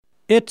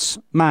It's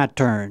my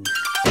turn.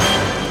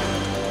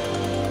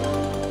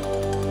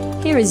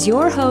 Here is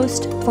your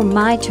host for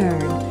My Turn,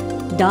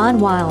 Don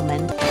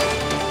Wildmon.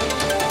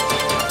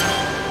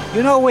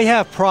 You know, we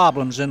have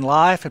problems in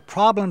life, and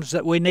problems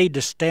that we need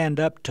to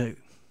stand up to.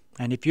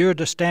 And if you're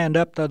to stand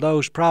up to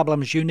those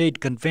problems, you need to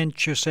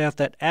convince yourself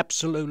that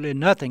absolutely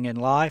nothing in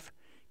life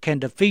can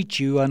defeat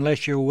you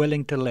unless you're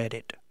willing to let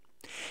it.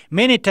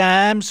 Many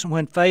times,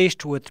 when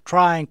faced with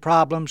trying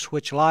problems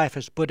which life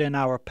has put in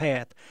our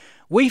path,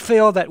 we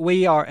feel that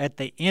we are at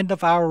the end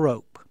of our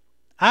rope.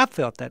 I've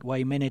felt that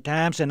way many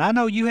times, and I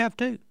know you have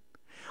too.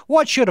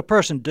 What should a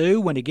person do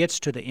when he gets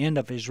to the end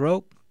of his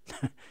rope?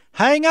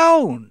 Hang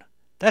on!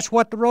 That's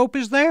what the rope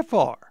is there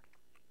for.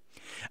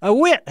 A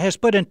wit has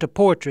put into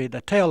poetry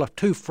the tale of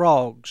two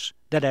frogs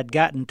that had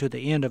gotten to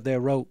the end of their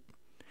rope.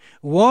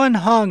 One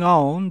hung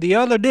on, the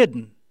other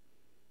didn't.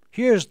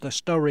 Here's the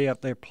story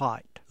of their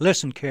plight.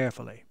 Listen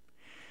carefully.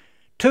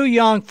 Two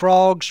young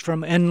frogs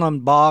from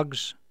inland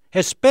bogs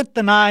had spent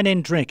the night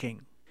in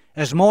drinking.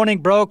 As morning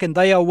broke and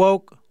they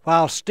awoke,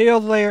 while still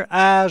their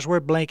eyes were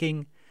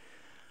blinking,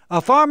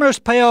 a farmer's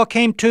pail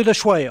came to the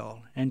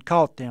swale and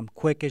caught them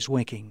quick as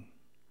winking.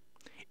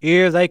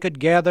 Ere they could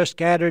gather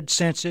scattered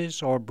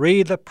senses or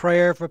breathe a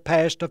prayer for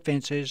past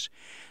offenses,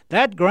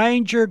 that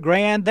granger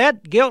grand,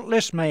 that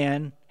guiltless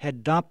man,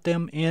 had dumped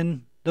them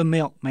in the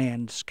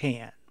milkman's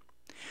can.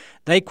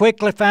 They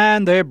quickly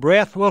find their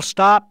breath will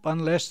stop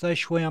unless they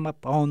swim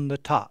up on the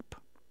top.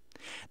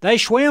 They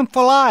swim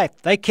for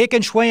life, they kick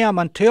and swim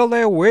until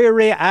their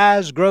weary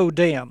eyes grow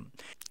dim.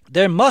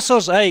 Their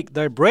muscles ache,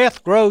 their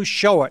breath grows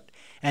short,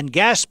 and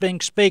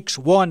gasping speaks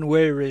one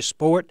weary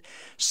sport.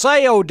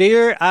 Say, oh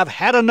dear, I've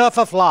had enough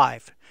of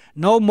life.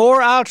 No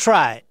more I'll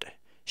try it.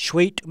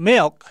 Sweet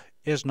milk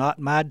is not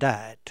my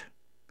diet.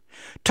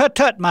 Tut,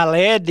 tut, my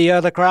lad, the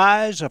other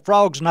cries. A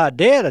frog's not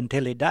dead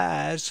until he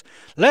dies.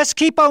 Let's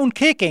keep on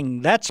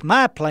kicking, that's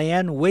my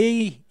plan.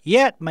 We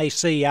yet may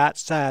see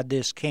outside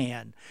this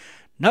can.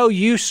 No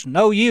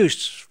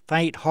use,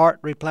 faint heart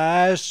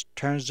replies,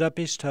 turns up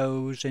his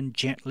toes and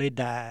gently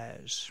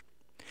dies.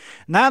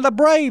 Now the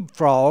brave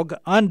frog,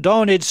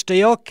 undaunted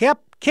still,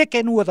 kept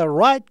kicking with a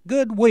right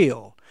good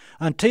will,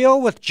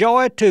 until with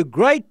joy too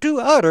great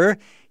to utter,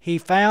 he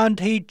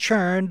found he'd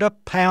churned a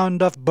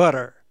pound of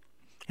butter.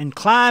 And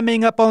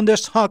climbing up on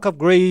this hunk of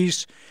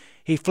grease,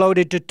 he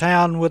floated to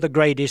town with the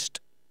greatest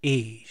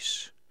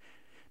ease.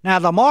 Now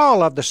the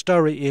moral of the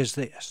story is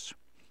this.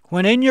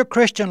 When in your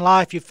Christian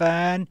life you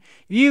find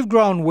you've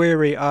grown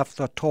weary of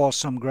the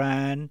toilsome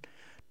grind,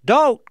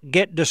 don't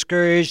get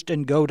discouraged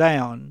and go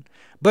down,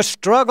 but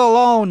struggle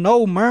on,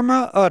 no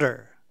murmur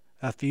utter.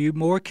 A few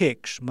more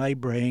kicks may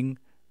bring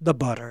the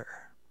butter.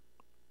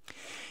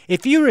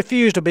 If you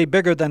refuse to be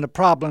bigger than the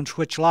problems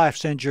which life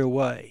sends your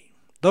way,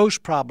 those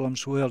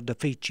problems will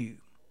defeat you.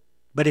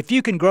 But if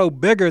you can grow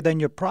bigger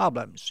than your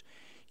problems,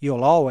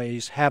 you'll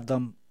always have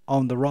them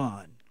on the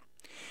run.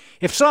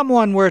 If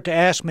someone were to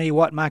ask me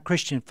what my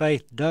Christian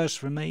faith does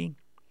for me,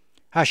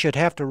 I should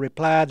have to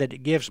reply that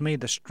it gives me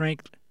the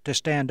strength to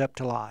stand up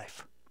to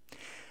life.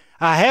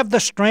 I have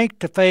the strength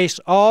to face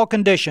all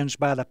conditions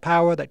by the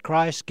power that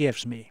Christ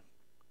gives me.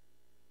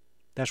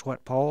 That's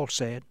what Paul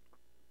said.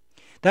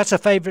 That's a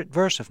favorite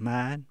verse of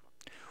mine.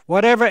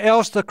 Whatever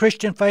else the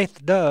Christian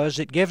faith does,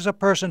 it gives a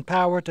person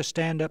power to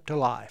stand up to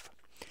life.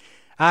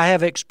 I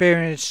have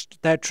experienced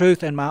that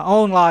truth in my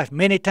own life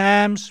many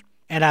times,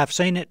 and I've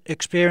seen it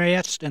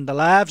experienced in the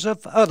lives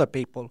of other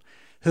people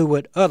who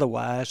would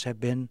otherwise have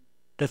been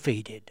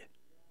defeated.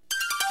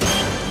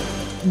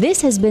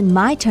 This has been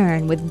My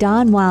Turn with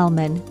Don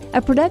Wildmon,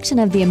 a production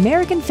of the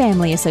American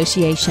Family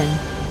Association.